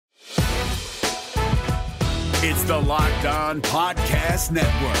It's the Locked On Podcast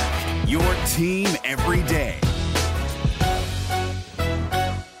Network, your team every day.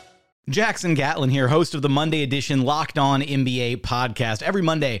 Jackson Gatlin here, host of the Monday edition Locked On NBA podcast. Every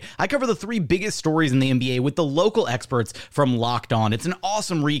Monday, I cover the three biggest stories in the NBA with the local experts from Locked On. It's an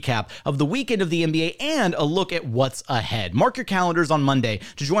awesome recap of the weekend of the NBA and a look at what's ahead. Mark your calendars on Monday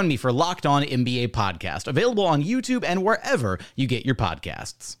to join me for Locked On NBA podcast, available on YouTube and wherever you get your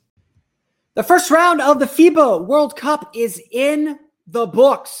podcasts. The first round of the FIBA World Cup is in the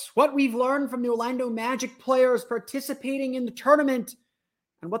books. What we've learned from the Orlando Magic players participating in the tournament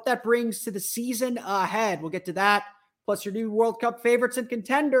and what that brings to the season ahead. We'll get to that, plus your new World Cup favorites and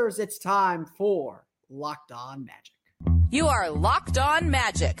contenders. It's time for Locked On Magic. You are Locked On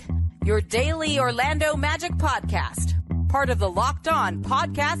Magic, your daily Orlando Magic podcast, part of the Locked On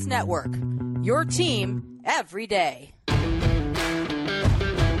Podcast Network, your team every day.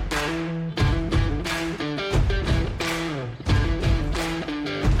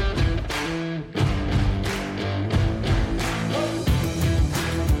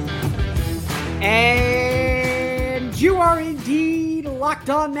 And you are indeed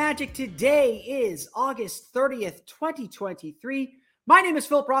Locked On Magic. Today is August 30th, 2023. My name is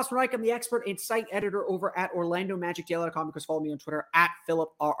Philip Rossman-Reich. I'm the expert and site editor over at OrlandoMagicDaily.com. Because follow me on Twitter at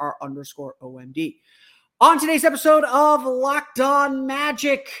PhilipRR_OMD. On today's episode of Locked On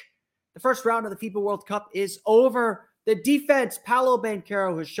Magic, the first round of the FIBA World Cup is over. The defense, Paolo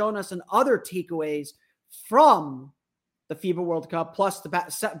Banchero, has shown us some other takeaways from the FIBA World Cup, plus the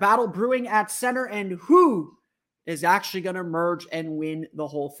battle brewing at center and who is actually going to emerge and win the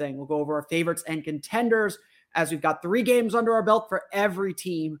whole thing. We'll go over our favorites and contenders as we've got 3 games under our belt for every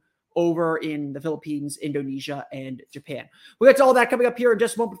team over in the Philippines, Indonesia, and Japan. We'll get to all that coming up here in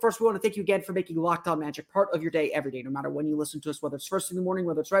just a moment. First, we want to thank you again for making Locked On Magic part of your day every day, no matter when you listen to us, whether it's first in the morning,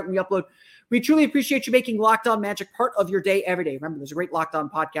 whether it's right when we upload. We truly appreciate you making Locked On Magic part of your day every day. Remember, there's a great Locked On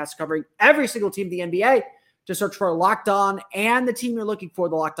podcast covering every single team in the NBA. Just search for Locked On and the team you're looking for,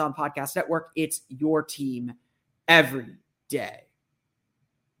 the Locked On Podcast Network. It's your team every day.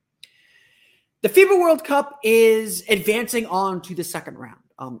 The FIBA World Cup is advancing on to the second round.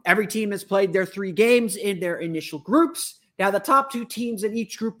 Every team has played their 3 games in their initial groups. Now, the top 2 teams in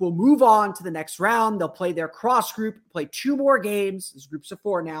each group will move on to the next round. They'll play their cross group, play 2 more games. There's groups of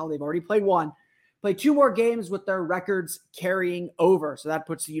 4 now. They've already played 1. Play 2 more games with their records carrying over. So that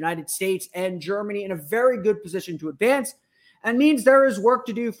puts the United States and Germany in a very good position to advance and means there is work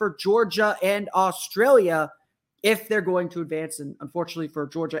to do for Georgia and Australia if they're going to advance. And unfortunately for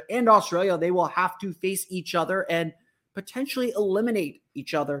Georgia and Australia, they will have to face each other and potentially eliminate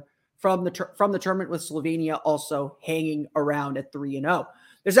each other from the tournament, with Slovenia also hanging around at 3-0.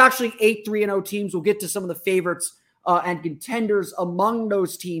 There's actually 8 3-0 teams. We'll get to some of the favorites and contenders among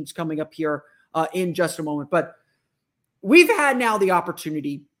those teams coming up here in just a moment. But we've had now the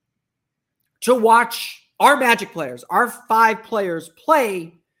opportunity to watch our Magic players, our 5 players,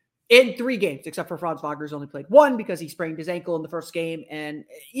 play in 3 games, except for Franz Wagner, who's only played 1 because he sprained his ankle in the first game, and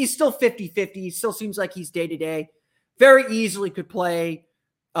he's still 50-50. He still seems like he's day-to-day. Very easily could play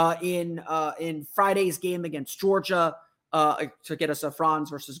in Friday's game against Georgia to get us a Franz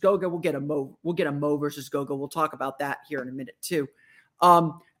versus Goga. We'll get a Mo versus Goga. We'll talk about that here in a minute too.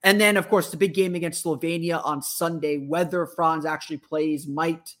 And then, of course, the big game against Slovenia on Sunday. Whether Franz actually plays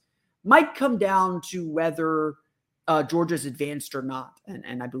might come down to whether Georgia's advanced or not.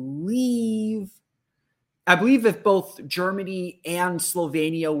 And I believe if both Germany and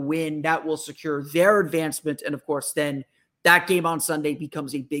Slovenia win, that will secure their advancement. And, of course, then that game on Sunday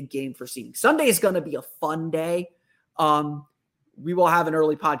becomes a big game for seeding. Sunday is going to be a fun day. We will have an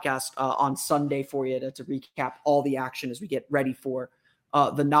early podcast on Sunday for you to recap all the action as we get ready for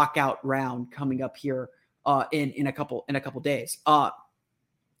the knockout round coming up here in a couple days. But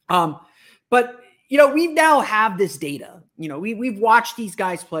we now have this data. We've watched these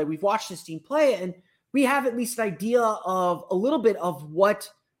guys play. We've watched this team play, and we have at least an idea of a little bit of what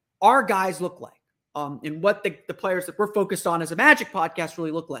our guys look like, and what the players that we're focused on as a Magic podcast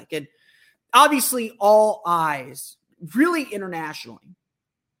really look like. And obviously, all eyes, really internationally,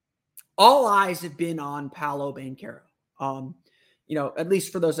 all eyes have been on Paolo Banchero. At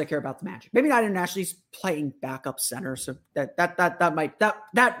least for those that care about the Magic. Maybe not internationally, he's playing backup center, so that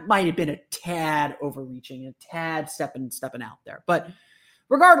might have been a tad overreaching, a tad stepping out there. But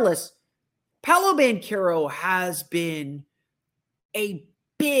regardless, Paolo Banchero has been a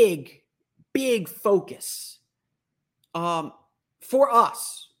big focus for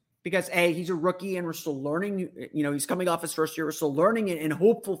us because he's a rookie and we're still learning. He's coming off his first year. We're still learning and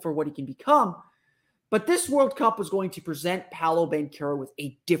hopeful for what he can become. But this World Cup was going to present Paolo Banchero with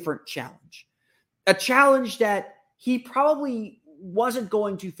a different challenge. a challenge that he probably wasn't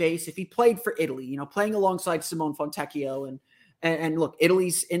going to face if he played for Italy, playing alongside Simone Fontecchio. And look,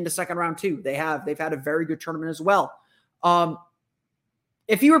 Italy's in the second round too. They've had a very good tournament as well.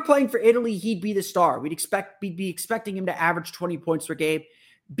 If he were playing for Italy, he'd be the star. We'd be expecting him to average 20 points per game,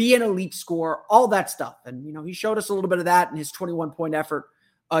 be an elite scorer, all that stuff. And, he showed us a little bit of that in his 21-point effort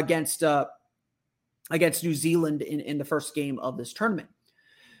against New Zealand in the first game of this tournament.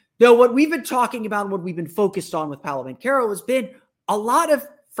 Though what we've been talking about and what we've been focused on with Paolo Banchero has been a lot of,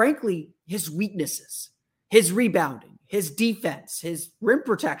 frankly, his weaknesses, his rebounding, his defense, his rim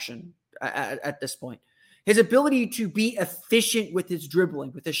protection at this point, his ability to be efficient with his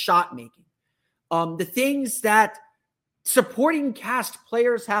dribbling, with his shot making, the things that supporting cast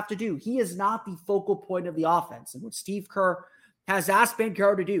players have to do. He is not the focal point of the offense. And what Steve Kerr has asked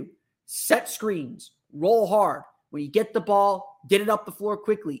Banchero to do, set screens, roll hard. When you get the ball, get it up the floor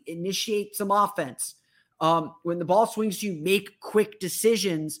quickly, initiate some offense. When the ball swings to you, make quick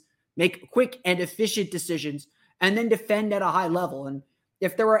decisions, make quick and efficient decisions, and then defend at a high level. And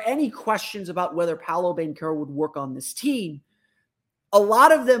if there were any questions about whether Paolo Banchero would work on this team, a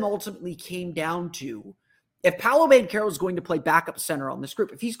lot of them ultimately came down to if Paolo Banchero is going to play backup center on this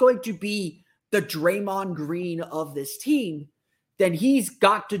group, if he's going to be the Draymond Green of this team, then he's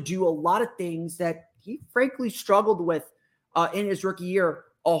got to do a lot of things that he frankly struggled with in his rookie year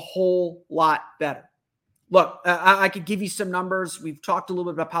a whole lot better. Look, I could give you some numbers. We've talked a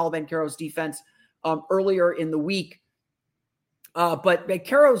little bit about Paolo Banchero's defense earlier in the week, but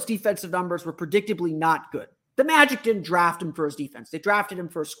Banchero's defensive numbers were predictably not good. The Magic didn't draft him for his defense. They drafted him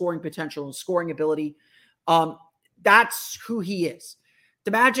for his scoring potential and scoring ability. That's who he is.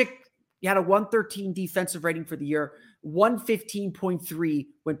 The Magic, he had a 113 defensive rating for the year, 115.3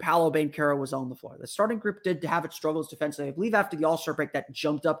 when Paolo Banchero was on the floor. The starting group did have its struggles defensively. I believe after the All-Star break, that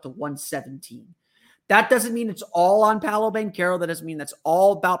jumped up to 117. That doesn't mean it's all on Paolo Banchero. That doesn't mean that's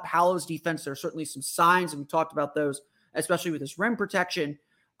all about Paolo's defense. There are certainly some signs, and we talked about those, especially with his rim protection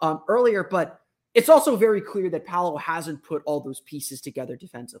earlier, but it's also very clear that Paolo hasn't put all those pieces together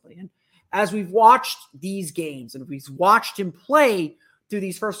defensively. And as we've watched these games and we've watched him play through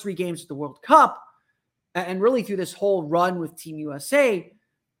these first three games of the World Cup, and really through this whole run with Team USA,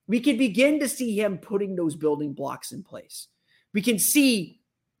 we can begin to see him putting those building blocks in place. We can see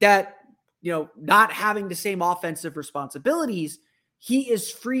that, not having the same offensive responsibilities, he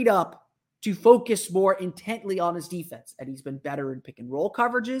is freed up to focus more intently on his defense. And he's been better in pick and roll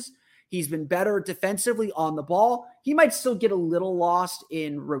coverages. He's been better defensively on the ball. He might still get a little lost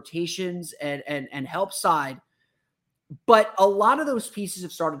in rotations and help side, but a lot of those pieces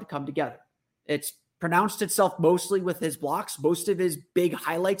have started to come together. It's pronounced itself mostly with his blocks. Most of his big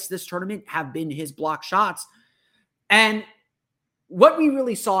highlights this tournament have been his block shots. And what we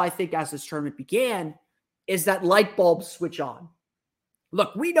really saw, I think, as this tournament began is that light bulb switch on.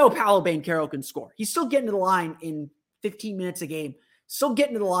 Look, we know Paolo Banchero can score. He's still getting to the line in 15 minutes a game, still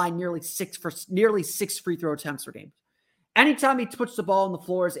getting to the line nearly six free throw attempts per game. Anytime he puts the ball on the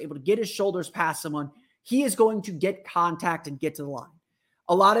floor, is able to get his shoulders past someone, he is going to get contact and get to the line.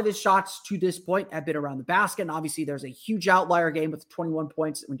 A lot of his shots to this point have been around the basket. And obviously, there's a huge outlier game with 21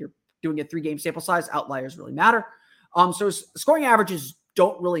 points. When you're doing a 3-game sample size, outliers really matter. So his scoring averages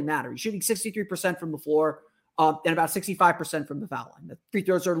don't really matter. He's shooting 63% from the floor and about 65% from the foul line. The free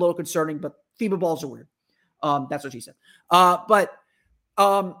throws are a little concerning, but FIBA balls are weird. That's what she said. But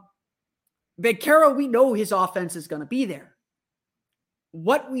Banchero, we know his offense is going to be there.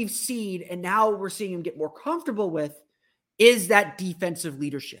 What we've seen, and now we're seeing him get more comfortable with, is that defensive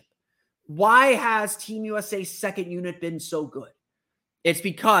leadership. Why has Team USA's second unit been so good? It's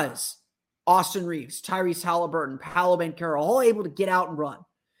because Austin Reeves, Tyrese Halliburton, Paolo Banchero are all able to get out and run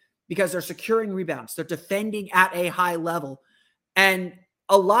because they're securing rebounds. They're defending at a high level. And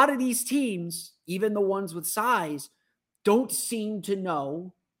a lot of these teams, even the ones with size, don't seem to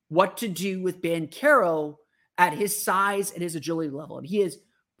know what to do with Banchero at his size and his agility level. And he has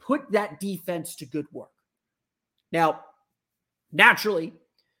put that defense to good work. Now, naturally,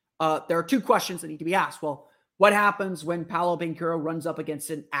 there are two questions that need to be asked. Well, what happens when Paolo Banchero runs up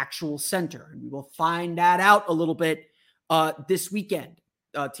against an actual center? And we will find that out a little bit this weekend.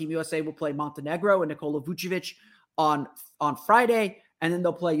 Team USA will play Montenegro and Nikola Vucevic on Friday, and then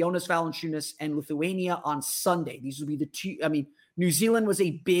they'll play Jonas Valanciunas and Lithuania on Sunday. These will be the two. I mean, New Zealand was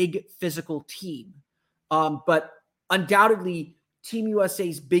a big physical team, but undoubtedly, Team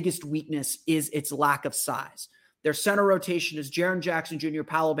USA's biggest weakness is its lack of size. Their center rotation is Jaren Jackson Jr.,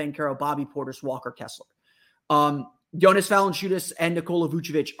 Paolo Banchero, Bobby Portis, Walker Kessler. Jonas Valanciunas and Nikola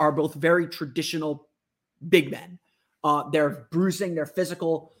Vucevic are both very traditional big men. They're bruising, they're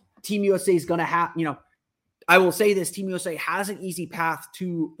physical. Team USA is going to have, I will say this, Team USA has an easy path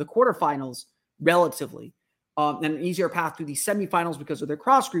to the quarterfinals relatively, and an easier path to the semifinals because of their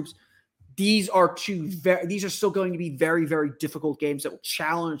cross groups. These are still going to be very, very difficult games that will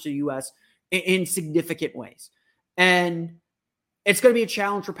challenge the U.S. in significant ways. And it's going to be a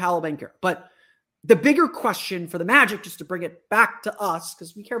challenge for Paolo Banchero. But the bigger question for the Magic, just to bring it back to us,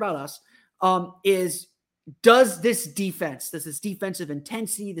 because we care about us, is does this defensive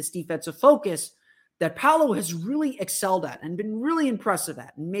intensity, this defensive focus that Paolo has really excelled at and been really impressive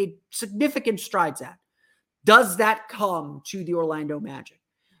at and made significant strides at, does that come to the Orlando Magic?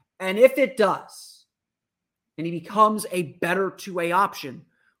 And if it does, and he becomes a better two-way option,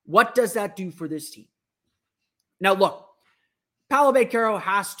 what does that do for this team? Now, look, Paolo Banchero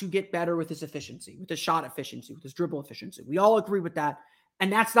has to get better with his efficiency, with his shot efficiency, with his dribble efficiency. We all agree with that.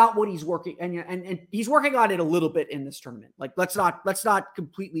 And that's not what he's working. And he's working on it a little bit in this tournament. Like, let's not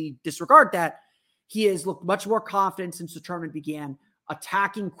completely disregard that. He has looked much more confident since the tournament began,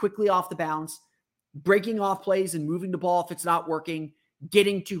 attacking quickly off the bounce, breaking off plays and moving the ball if it's not working,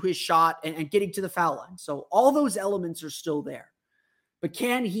 getting to his shot and getting to the foul line. So all those elements are still there. But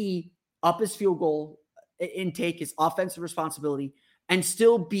can he up his field goal intake, his offensive responsibility, and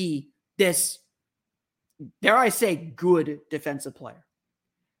still be this, dare I say, good defensive player?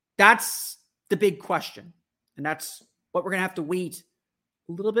 That's the big question. And that's what we're going to have to wait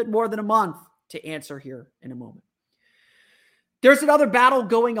a little bit more than a month to answer here in a moment. There's another battle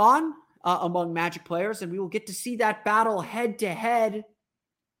going on among Magic players, and we will get to see that battle head-to-head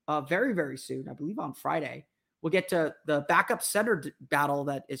very, very soon. I believe on Friday. We'll get to the backup center battle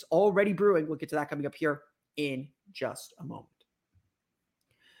that is already brewing. We'll get to that coming up here in just a moment.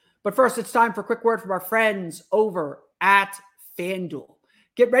 But first, it's time for a quick word from our friends over at FanDuel.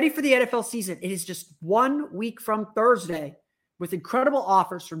 Get ready for the NFL season. It is just 1 week from Thursday with incredible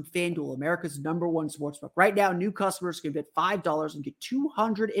offers from FanDuel, America's #1 sportsbook. Right now, new customers can bet $5 and get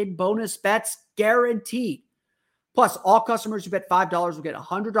 $200 in bonus bets guaranteed. Plus, all customers who bet $5 will get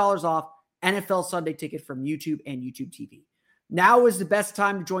 $100 off NFL Sunday ticket from YouTube and YouTube TV. Now is the best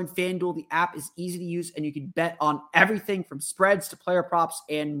time to join FanDuel. The app is easy to use, and you can bet on everything from spreads to player props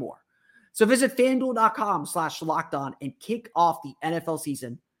and more. So visit FanDuel.com/lockedon and kick off the NFL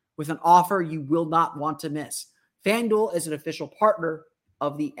season with an offer you will not want to miss. FanDuel is an official partner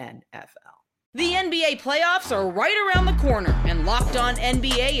of the NFL. The NBA playoffs are right around the corner, and Locked On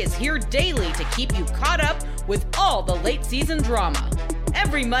NBA is here daily to keep you caught up with all the late season drama.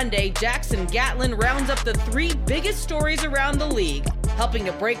 Every Monday, Jackson Gatlin rounds up the 3 biggest stories around the league, helping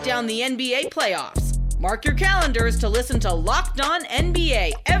to break down the NBA playoffs. Mark your calendars to listen to Locked On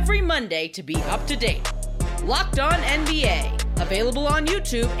NBA every Monday to be up to date. Locked On NBA, available on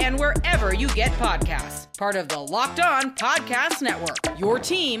YouTube and wherever you get podcasts. Part of the Locked On Podcast Network, your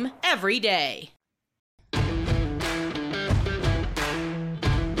team every day.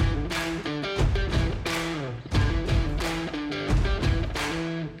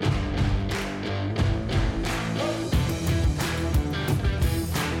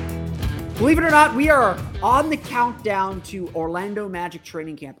 Believe it or not, we are on the countdown to Orlando Magic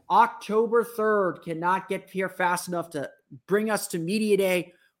training camp. October 3rd cannot get here fast enough to bring us to Media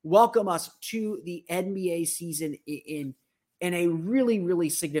Day, welcome us to the NBA season in a really, really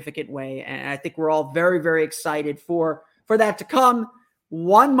significant way. And I think we're all very, very excited for that to come.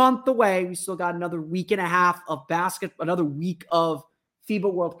 1 month away. We still got another week and a half of another week of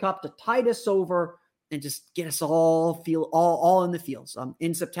FIBA World Cup to tide us over and just get us all in the fields.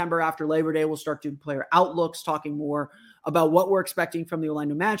 In September, after Labor Day, we'll start doing player outlooks, talking more about what we're expecting from the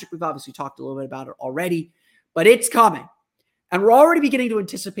Orlando Magic. We've obviously talked a little bit about it already, but it's coming. And we're already beginning to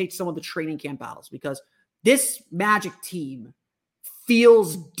anticipate some of the training camp battles because this Magic team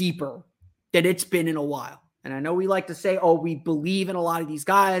feels deeper than it's been in a while. And I know we like to say, oh, we believe in a lot of these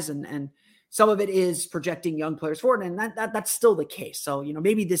guys, and some of it is projecting young players forward, and that's still the case. So,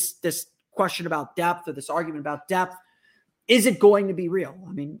 maybe this question about depth, or this argument about depth, is it going to be real?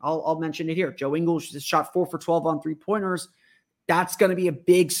 I mean, I'll mention it here. Joe Ingles just shot 4 for 12 on 3-pointers. That's going to be a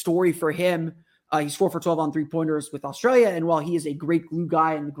big story for him. He's 4 for 12 on 3-pointers with Australia. And while he is a great glue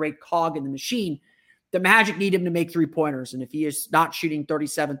guy and a great cog in the machine, the Magic need him to make 3-pointers. And if he is not shooting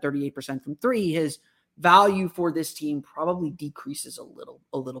 38% from 3, his value for this team probably decreases a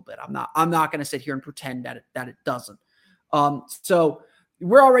little bit. I'm not going to sit here and pretend that it doesn't. So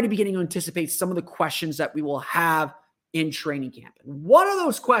we're already beginning to anticipate some of the questions that we will have in training camp. And one of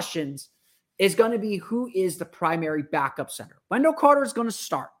those questions is going to be, who is the primary backup center? Wendell Carter is going to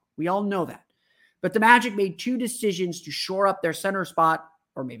start. We all know that. But the Magic made 2 decisions to shore up their center spot,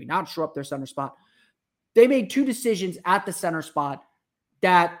 or maybe not shore up their center spot. They made 2 decisions at the center spot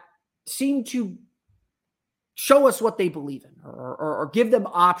that seem to show us what they believe in or give them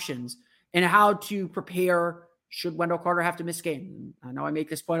options and how to prepare should Wendell Carter have to miss game. I know I make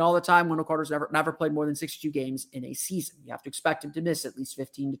this point all the time. Wendell Carter's never played more than 62 games in a season. You have to expect him to miss at least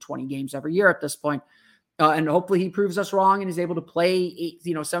 15 to 20 games every year at this point. And hopefully he proves us wrong and is able to play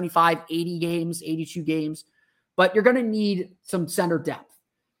 75, 80 games, 82 games. But you're going to need some center depth.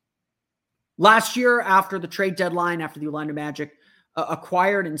 Last year, after the trade deadline, after the Orlando Magic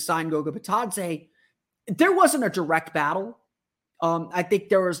acquired and signed Goga Bitadze, there wasn't a direct battle. I think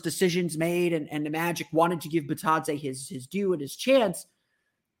there was decisions made and the Magic wanted to give Bitadze his due and his chance.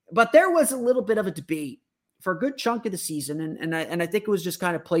 But there was a little bit of a debate for a good chunk of the season. And I think it was just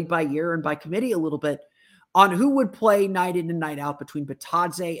kind of played by ear and by committee a little bit on who would play night in and night out between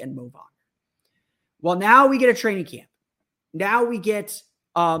Bitadze and Mo Wagner. Well, now we get a training camp. Now we get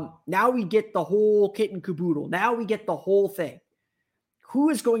the whole kit and caboodle. Now we get the whole thing. Who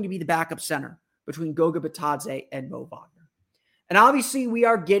is going to be the backup center between Goga Bitadze and Mo Wagner? And obviously we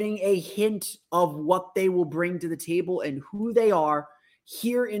are getting a hint of what they will bring to the table and who they are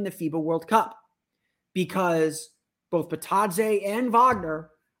here in the FIBA World Cup, because both Bitadze and Wagner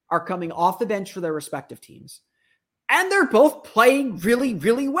are coming off the bench for their respective teams. And they're both playing really,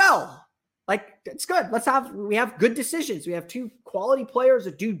 really well. Like, it's good. We have good decisions. We have two quality players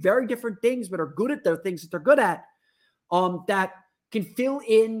that do very different things, but are good at their things that they're good at, that can fill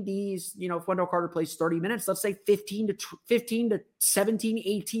in these, if Wendell Carter plays 30 minutes, let's say 15 to 17,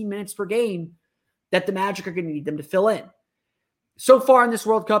 18 minutes per game, that the Magic are going to need them to fill in. So far in this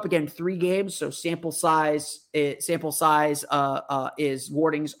World Cup, again, 3 games, so sample size is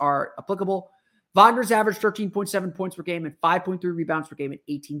wardings are applicable. Wagner's averaged 13.7 points per game and 5.3 rebounds per game and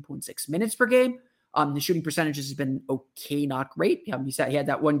 18.6 minutes per game. The shooting percentages has been okay, not great. He had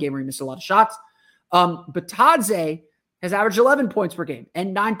that one game where he missed a lot of shots. Bitadze has averaged 11 points per game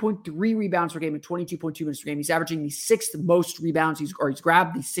and 9.3 rebounds per game and 22.2 minutes per game. He's averaging the 6th most rebounds. He's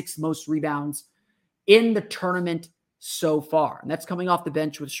grabbed the 6th most rebounds in the tournament so far. And that's coming off the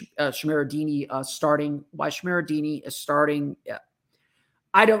bench with Shamir Adini starting. Why Shamir Adini is starting,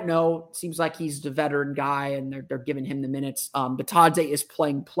 I don't know. It seems like he's the veteran guy and they're giving him the minutes. Bitadze is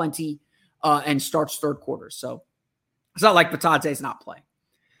playing plenty and starts third quarter. So it's not like Bitadze is not playing.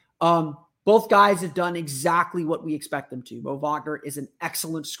 Both guys have done exactly what we expect them to. Mo Wagner is an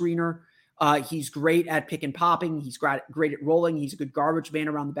excellent screener. He's great at pick and popping. He's great at rolling. He's a good garbage man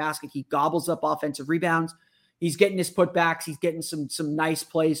around the basket. He gobbles up offensive rebounds. He's getting his putbacks. He's getting some nice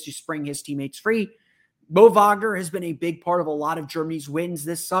plays to spring his teammates free. Mo Wagner has been a big part of a lot of Germany's wins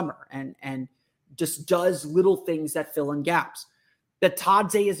this summer and just does little things that fill in gaps.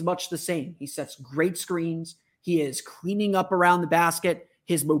 Bitadze is much the same. He sets great screens. He is cleaning up around the basket.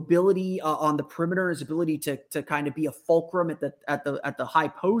 His mobility on the perimeter, his ability to kind of be a fulcrum at the high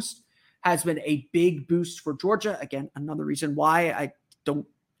post has been a big boost for Georgia. Again, another reason why I don't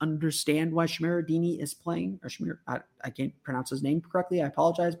understand why Shamir Adini is playing. Or Shamir, I can't pronounce his name correctly. I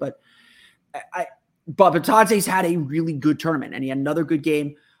apologize, but Bitadze's had a really good tournament, and he had another good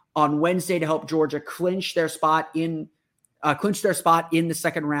game on Wednesday to help Georgia clinch their spot in the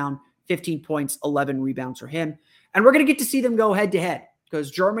second round. 15 points, 11 rebounds for him, and we're going to get to see them go head to head because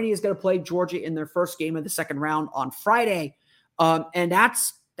Germany is going to play Georgia in their first game of the second round on Friday, and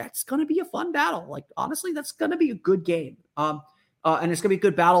that's going to be a fun battle. Like honestly, that's going to be a good game, and it's going to be a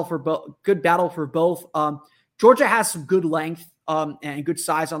good battle for both. Georgia has some good length and good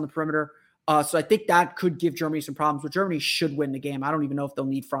size on the perimeter. So I think that could give Germany some problems, but Germany should win the game. I don't even know if they'll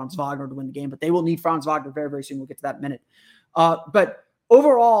need Franz Wagner to win the game, but they will need Franz Wagner very, very soon. We'll get to that in a minute. But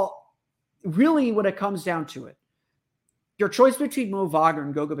overall, really when it comes down to it, your choice between Mo Wagner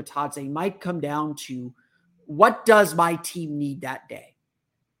and Goga Bitadze might come down to what does my team need that day?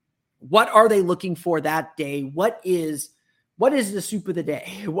 What are they looking for that day? What is the soup of the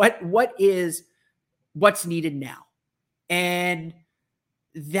day? What's needed now? And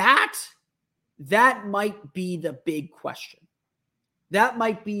that might be the big question. That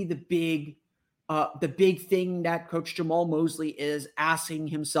might be the big thing that Coach Jamal Mosley is asking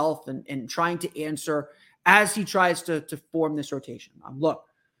himself and trying to answer as he tries to form this rotation. Look,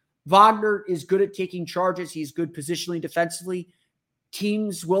 Wagner is good at taking charges. He's good positionally, defensively.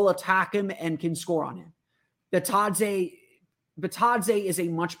 Teams will attack him and can score on him. Bitadze is a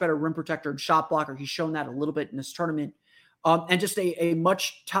much better rim protector and shot blocker. He's shown that a little bit in this tournament. And just a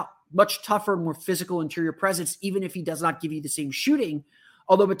much tougher, more physical interior presence, even if he does not give you the same shooting.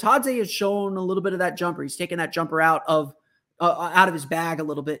 Although Bitadze has shown a little bit of that jumper. He's taken that jumper out of his bag a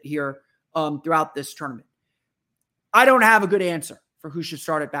little bit here throughout this tournament. I don't have a good answer for who should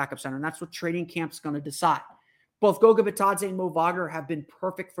start at backup center, and that's what training camp's going to decide. both Goga Bitadze and Mo Wagner have been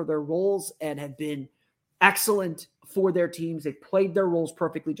perfect for their roles and have been excellent for their teams. They've played their roles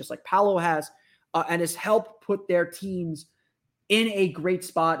perfectly, just like Paolo has, and has helped put their teams in a great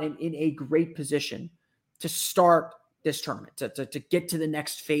spot and in a great position to start this tournament, to get to the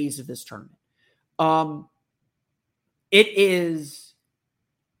next phase of this tournament. Look,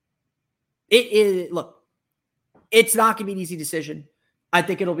 it's not going to be an easy decision. I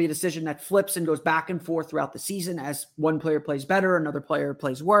think it'll be a decision that flips and goes back and forth throughout the season as one player plays better, another player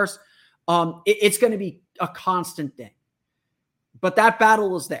plays worse. It's going to be a constant thing. But that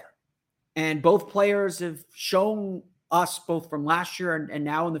battle is there. And both players have shown us, both from last year and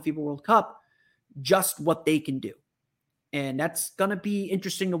now in the FIBA World Cup, just what they can do. And that's going to be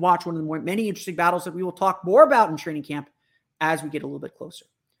interesting to watch. One of the many interesting battles that we will talk more about in training camp as we get a little bit closer.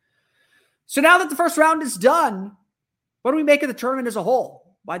 So now that the first round is done, what do we make of the tournament as a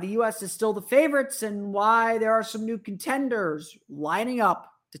whole? Why the U.S. is still the favorites and why there are some new contenders lining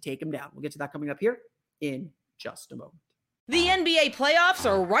up to take them down. We'll get to that coming up here in just a moment. The NBA playoffs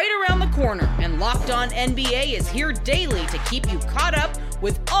are right around the corner, and Locked On NBA is here daily to keep you caught up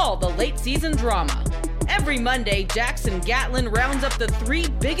with all the late season drama. Every Monday, Jackson Gatlin rounds up the 3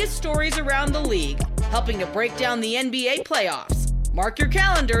 biggest stories around the league, helping to break down the NBA playoffs. Mark your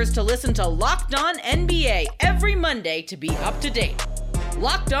calendars to listen to Locked On NBA every Monday to be up to date.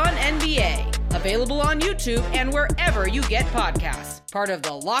 Locked On NBA, available on YouTube and wherever you get podcasts. Part of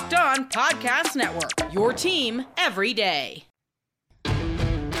the Locked On Podcast Network, your team every day.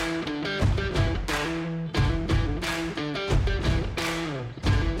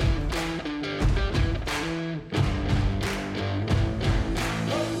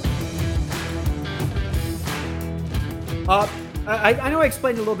 I know I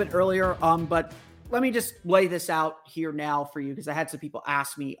explained a little bit earlier, but let me just lay this out here now for you because I had some people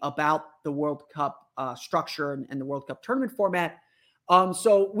ask me about the World Cup structure and the World Cup tournament format.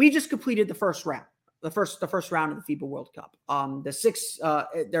 So we just completed the first round, the first round of the FIBA World Cup.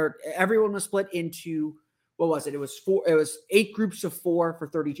 Everyone was split into, what was it? It was 8 groups of 4 for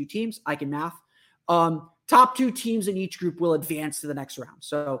 32 teams. I can math. Top 2 teams in each group will advance to the next round.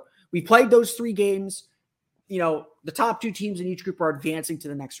 So we played those 3 games. You know, the top 2 teams in each group are advancing to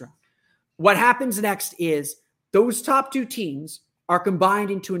the next round. What happens next is those top 2 teams are combined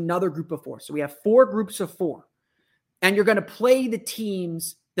into another group of 4. So we have 4 groups of 4. And you're going to play the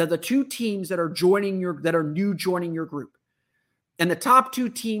teams, the 2 teams that are joining your group. And the top 2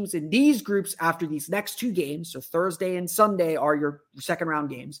 teams in these groups after these next 2 games, so Thursday and Sunday are your second round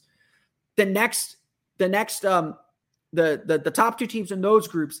games. The top 2 teams in those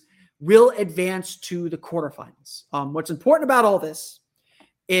groups will advance to the quarterfinals. What's important about all this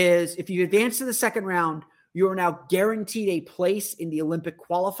is if you advance to the second round, you are now guaranteed a place in the Olympic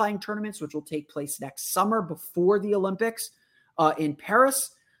qualifying tournaments, which will take place next summer before the Olympics in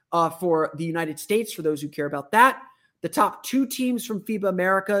Paris for the United States, for those who care about that. The top 2 teams from FIBA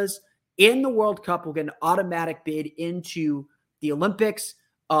Americas in the World Cup will get an automatic bid into the Olympics.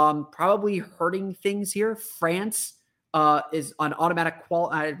 Probably hurting things here. France is an automatic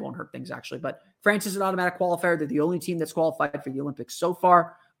it won't hurt things actually, but France is an automatic qualifier. They're the only team that's qualified for the Olympics so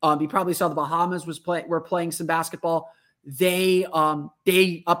far. You probably saw the Bahamas were playing some basketball. They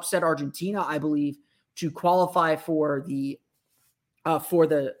upset Argentina, I believe, to qualify for the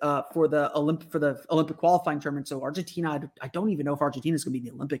Olympic qualifying tournament. So Argentina, I don't even know if Argentina is going to be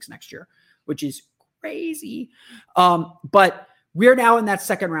in the Olympics next year, which is crazy. But we're now in that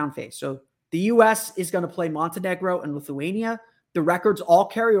second round phase. So the U.S. is going to play Montenegro and Lithuania. The records all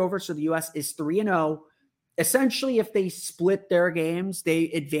carry over, so the U.S. is 3-0. Essentially, if they split their games,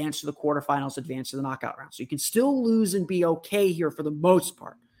 they advance to the quarterfinals, advance to the knockout round. So you can still lose and be okay here for the most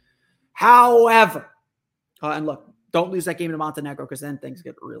part. However, and look, don't lose that game to Montenegro because then things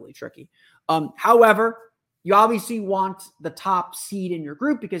get really tricky. However, you obviously want the top seed in your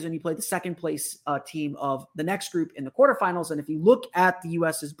group because then you play the second place team of the next group in the quarterfinals. And if you look at the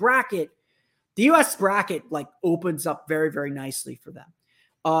U.S.'s bracket, the U.S. bracket opens up very, very nicely for them.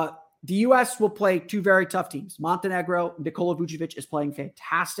 The U.S. will play 2 very tough teams. Montenegro, Nikola Vucevic is playing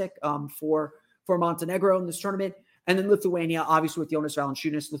fantastic for Montenegro in this tournament. And then Lithuania, obviously with Jonas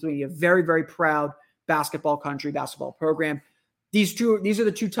Valanciunas. Lithuania, very, very proud basketball country, basketball program. These are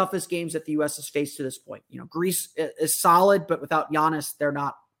the 2 toughest games that the U.S. has faced to this point. You know, Greece is solid, but without Giannis, they're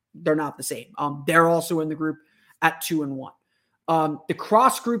not the same. They're also in the group at 2-1. The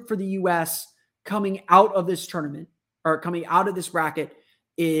cross group for the U.S. coming out of this tournament or coming out of this bracket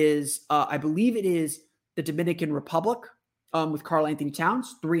is, I believe it is the Dominican Republic with Karl Anthony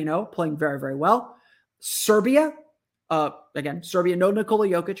Towns, 3-0, playing very, very well. Serbia, no Nikola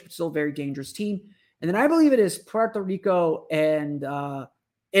Jokic, but still a very dangerous team. And then I believe it is Puerto Rico and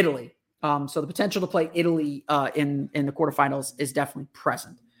Italy. So the potential to play Italy in the quarterfinals is definitely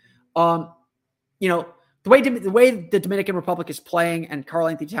present. The way the Dominican Republic is playing and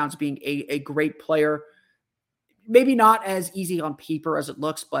Karl-Anthony Towns being a great player, maybe not as easy on paper as it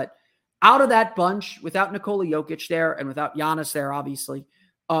looks, but out of that bunch, without Nikola Jokic there and without Giannis there, obviously,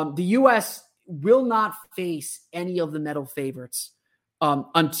 the U.S. will not face any of the medal favorites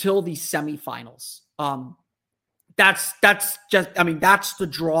until the semifinals. That's the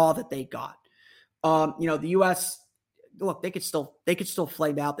draw that they got. The U.S. Look, they could still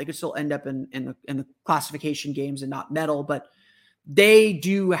flame out. They could still end up in the classification games and not medal, but they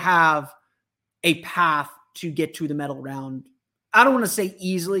do have a path to get to the medal round. I don't want to say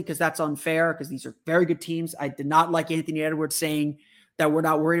easily because that's unfair because these are very good teams. I did not like Anthony Edwards saying that we're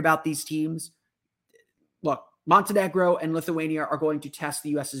not worried about these teams. Look, Montenegro and Lithuania are going to test the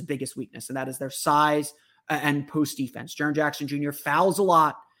U.S.'s biggest weakness, and that is their size and post defense. Jaren Jackson Jr. fouls a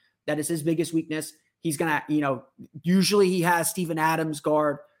lot. That is his biggest weakness. He's going to, usually he has Steven Adams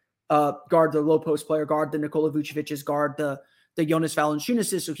guard the low post player, guard the Nikola Vucevic's, guard the Jonas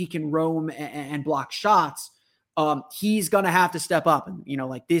Valanciunas, so he can roam and block shots. He's going to have to step up. And,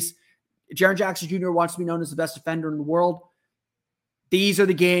 like this, Jaren Jackson Jr. wants to be known as the best defender in the world. These are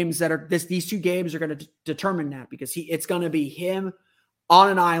the games that are these two games are going to determine that because it's going to be him on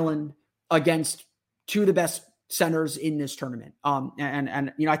an island against two of the best centers in this tournament.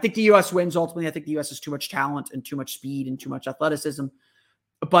 I think the U.S. wins ultimately. I think the U.S. has too much talent and too much speed and too much athleticism,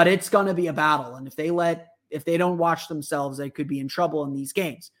 but it's going to be a battle. And if they don't watch themselves, they could be in trouble in these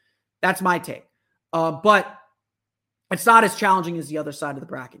games. That's my take. But it's not as challenging as the other side of the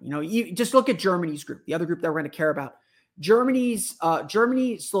bracket. You just look at Germany's group, the other group that we're going to care about. Germany,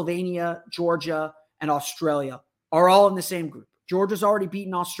 Slovenia, Georgia, and Australia are all in the same group. Georgia's already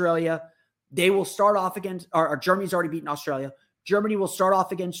beaten Australia. They will start off against, or Germany's already beaten Australia. Germany will start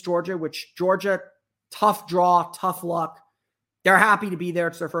off against Georgia, which Georgia, tough draw, tough luck. They're happy to be there.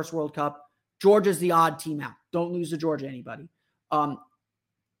 It's their first World Cup. Georgia's the odd team out. Don't lose to Georgia, anybody.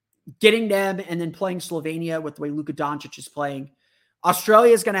 Getting them and then playing Slovenia with the way Luka Doncic is playing.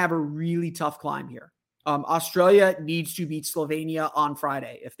 Australia is going to have a really tough climb here. Australia needs to beat Slovenia on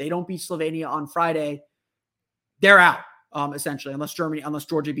Friday. If they don't beat Slovenia on Friday, they're out, essentially, unless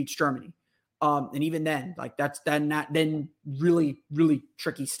Georgia beats Germany. And even then, then really, really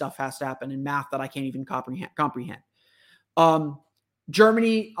tricky stuff has to happen in math that I can't even comprehend.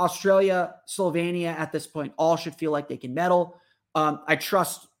 Germany, Australia, Slovenia at this point all should feel like they can medal. I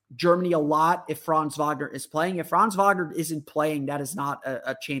trust Germany a lot if Franz Wagner is playing. If Franz Wagner isn't playing, that is not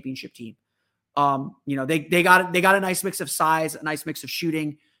a championship team. They got a nice mix of size, a nice mix of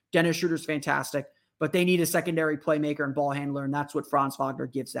shooting. Dennis Schroeder's fantastic, but they need a secondary playmaker and ball handler, and that's what Franz Wagner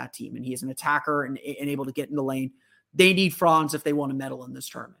gives that team. And he is an attacker and able to get in the lane. They need Franz if they want to medal in this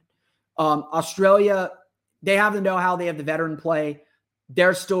tournament. Australia, they have the know-how. They have the veteran play.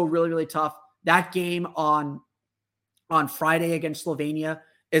 They're still really, really tough. That game on Friday against Slovenia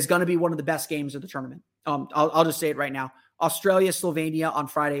is going to be one of the best games of the tournament. I'll just say it right now. Australia, Slovenia on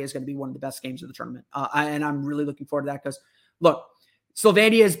Friday is going to be one of the best games of the tournament. And I'm really looking forward to that because, look,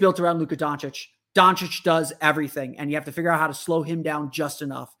 Slovenia is built around Luka Doncic. Doncic does everything, and you have to figure out how to slow him down just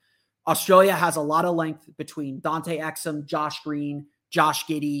enough. Australia has a lot of length between Dante Exum, Josh Green, Josh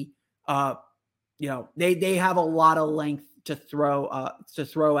Giddey. They have a lot of length to throw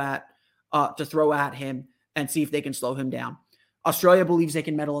at him and see if they can slow him down. Australia believes they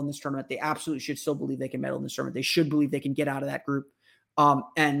can medal in this tournament. They absolutely should still believe they can medal in this tournament. They should believe they can get out of that group.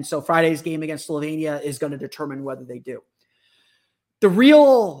 And so Friday's game against Slovenia is going to determine whether they do. The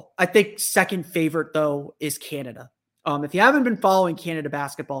real, I think, second favorite, though, is Canada. If you haven't been following Canada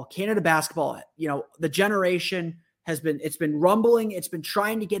basketball, the generation it's been rumbling. It's been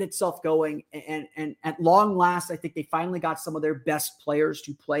trying to get itself going. And at long last, I think they finally got some of their best players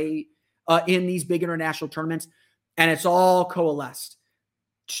to play in these big international tournaments. And it's all coalesced.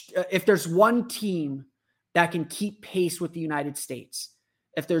 If there's one team that can keep pace with the United States,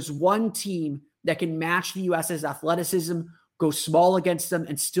 if there's one team that can match the U.S.'s athleticism, go small against them,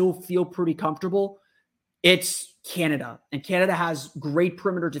 and still feel pretty comfortable, it's Canada. And Canada has great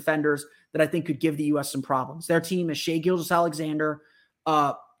perimeter defenders that I think could give the U.S. some problems. Their team is Shai Gilgeous-Alexander,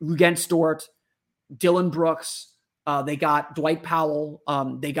 Rugen Stewart, Dylan Brooks. They got Dwight Powell.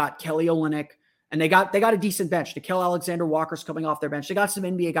 They got Kelly Olynyk. And they got a decent bench. Nickeil Alexander-Walker's coming off their bench. They got some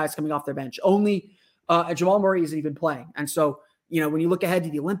NBA guys coming off their bench. Only Jamal Murray isn't even playing. And so, when you look ahead to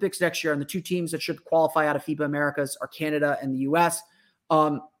the Olympics next year, and the two teams that should qualify out of FIBA Americas are Canada and the U.S.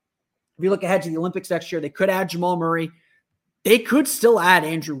 If you look ahead to the Olympics next year, they could add Jamal Murray. they could still add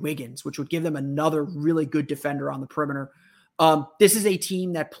Andrew Wiggins, which would give them another really good defender on the perimeter. This is a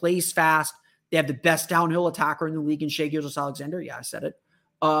team that plays fast. They have the best downhill attacker in the league in Shai Gilgeous-Alexander. Yeah, I said it.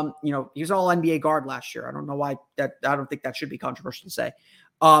 He was all NBA guard last year. I don't know why I don't think that should be controversial to say.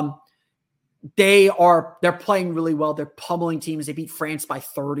 They're playing really well. They're pummeling teams. They beat France by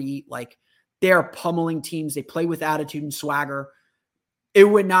 30. Like, they're pummeling teams. They play with attitude and swagger. It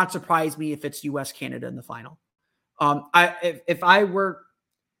would not surprise me if it's US Canada in the final. I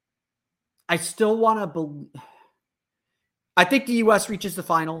still want to believe. I think the US reaches the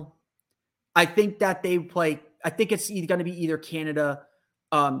final. I think that they play. I think it's going to be either Canada,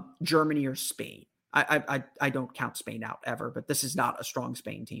 Germany, or Spain. I don't count Spain out ever, but this is not a strong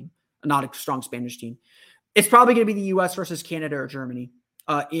Spain team, not a strong Spanish team. It's probably going to be the US versus Canada or Germany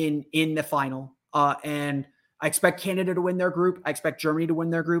in the final. And I expect Canada to win their group. I expect Germany to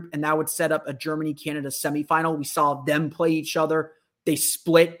win their group, and that would set up a Germany-Canada semifinal. We saw them play each other. They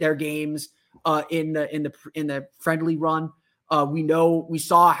split their games in the friendly run. We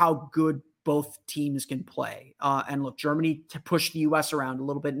saw how good both teams can play. And look, Germany to push the US around a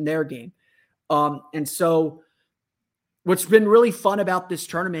little bit in their game. And so what's been really fun about this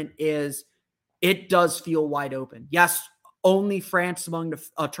tournament is it does feel wide open. Yes, only France among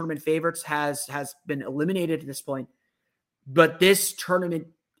the tournament favorites has been eliminated at this point, but this tournament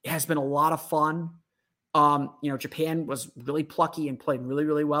has been a lot of fun. Japan was really plucky and played really,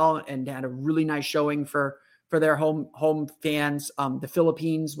 really well and had a really nice showing for their home fans. The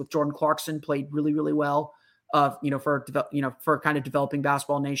Philippines with Jordan Clarkson played really, really well. For a kind of developing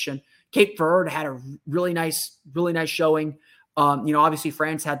basketball nation. Cape Verde had a really nice showing. Obviously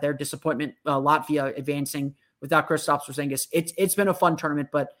France had their disappointment. Latvia advancing without Kristaps Porzingis. It's been a fun tournament,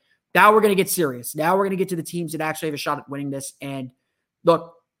 but now we're going to get serious. Now we're going to get to the teams that actually have a shot at winning this. And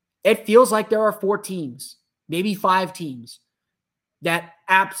look, it feels like there are 4 teams, maybe 5 teams that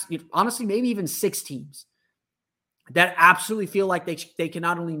honestly, maybe even 6 teams that absolutely feel like they can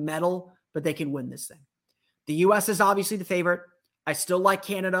not only medal, but they can win this thing. The U.S. is obviously the favorite. I still like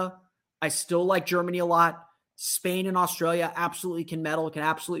Canada. I still like Germany a lot. Spain and Australia absolutely can medal, can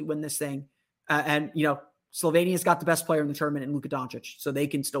absolutely win this thing. Slovenia's got the best player in the tournament in Luka Doncic, so they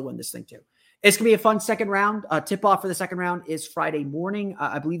can still win this thing too. It's going to be a fun second round. Tip-off for the second round is Friday morning.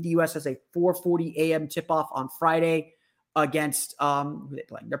 I believe the U.S. has a 4:40 a.m. tip-off on Friday against who are they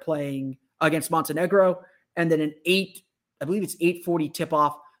playing? They're playing against Montenegro, and then an 8:40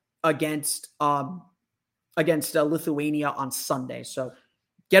 tip-off against Lithuania on Sunday. So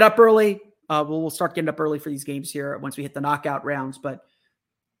get up early. We'll start getting up early for these games here once we hit the knockout rounds, but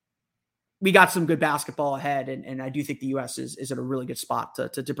we got some good basketball ahead, and I do think the U.S. is at a really good spot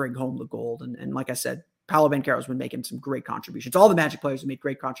to bring home the gold. And like I said, Paolo Banchero's been making some great contributions. All the Magic players have made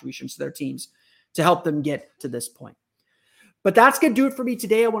great contributions to their teams to help them get to this point. But that's going to do it for me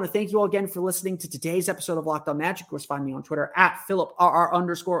today. I want to thank you all again for listening to today's episode of Locked On Magic. Of course, find me on Twitter at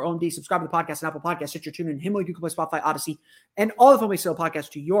 @PhilipRR_OMD. Subscribe to the podcast on Apple Podcasts, Stitcher, TuneIn, Himalaya, Google Play, Spotify, Odyssey, and all the Phone Sale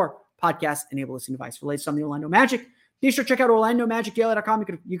podcasts to your podcast-enabled listening device. For latest on the Orlando Magic, be sure to check out OrlandoMagicDaily.com.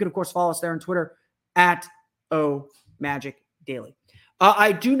 You could, of course, follow us there on Twitter at OMagicDaily.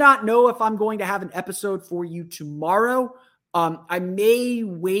 I do not know if I'm going to have an episode for you tomorrow. I may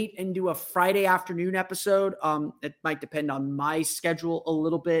wait and do a Friday afternoon episode. It might depend on my schedule a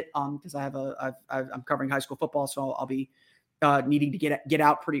little bit because I'm covering high school football, so I'll be needing to get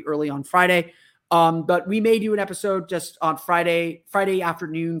out pretty early on Friday. But we may do an episode just on Friday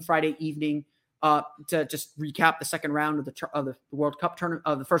afternoon, Friday evening, to just recap the second round of the World Cup tournament,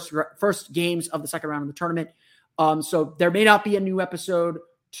 of the first games of the second round of the tournament. So there may not be a new episode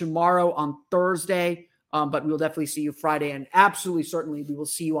tomorrow on Thursday. But we will definitely see you Friday, and absolutely certainly we will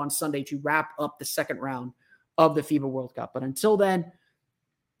see you on Sunday to wrap up the second round of the FIBA World Cup. But until then,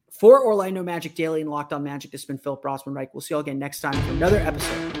 for Orlando Magic Daily and Locked On Magic, this has been Philip Rossman-Reich. We'll see you all again next time for another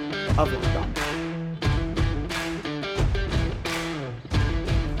episode of Locked On Magic.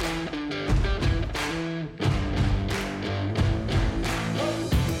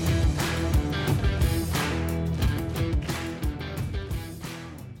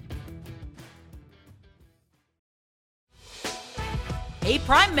 Hey,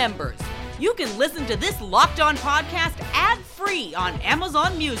 Prime members, you can listen to this Locked On podcast ad-free on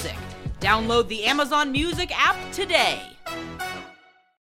Amazon Music. Download the Amazon Music app today.